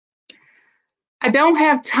I don't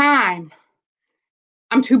have time.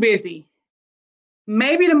 I'm too busy.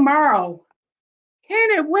 Maybe tomorrow.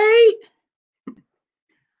 Can it wait?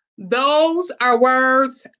 Those are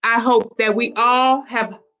words I hope that we all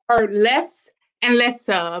have heard less and less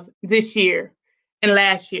of this year and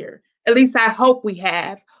last year. At least I hope we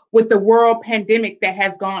have with the world pandemic that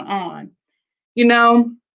has gone on. You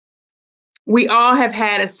know, we all have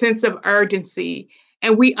had a sense of urgency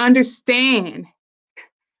and we understand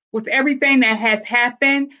with everything that has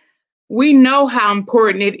happened, we know how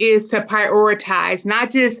important it is to prioritize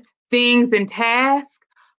not just things and tasks,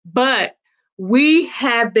 but we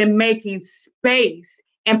have been making space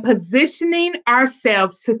and positioning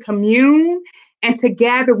ourselves to commune and to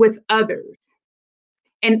gather with others.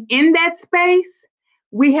 And in that space,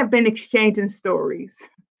 we have been exchanging stories.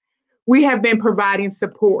 We have been providing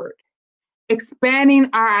support, expanding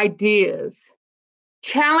our ideas,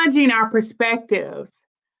 challenging our perspectives.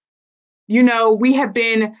 We have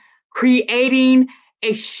been creating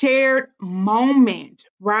a shared moment,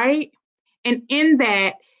 right? And in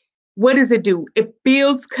that, what does it do? It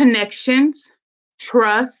builds connections,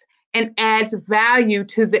 trust, and adds value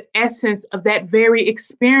to the essence of that very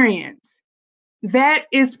experience. That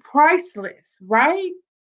is priceless, right?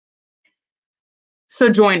 So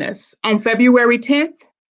join us on February 10th,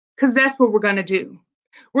 because that's what we're going to do.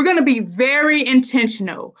 We're going to be very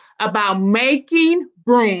intentional about making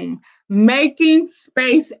room, making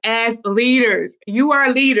space as leaders. You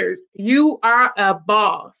are leaders. You are a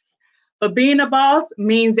boss. But being a boss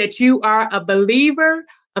means that you are a believer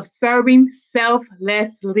of serving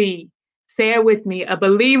selflessly. Say it with me, a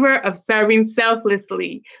believer of serving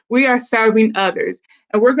selflessly. We are serving others.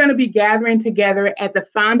 And we're going to be gathering together at the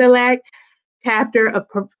Fond du Lac chapter of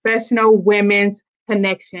Professional Women's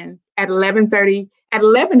Connections at 11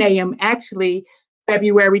 a.m. actually,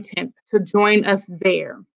 February 10th, to join us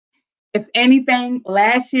there. If anything,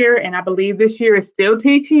 last year, and I believe this year is still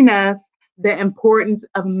teaching us the importance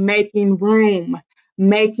of making room,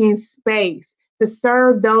 making space to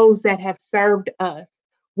serve those that have served us.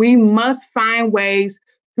 We must find ways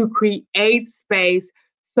to create space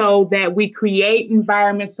so that we create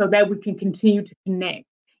environments so that we can continue to connect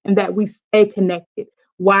and that we stay connected.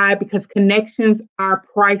 Why? Because connections are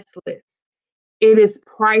priceless. It is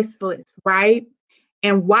priceless, right?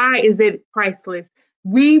 And why is it priceless?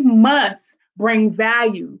 We must bring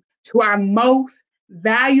value to our most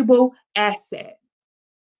valuable asset,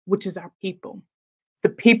 which is our people, the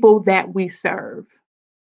people that we serve.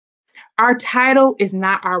 Our title is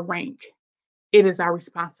not our rank, it is our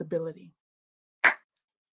responsibility.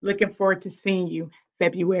 Looking forward to seeing you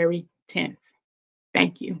February 10th.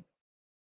 Thank you.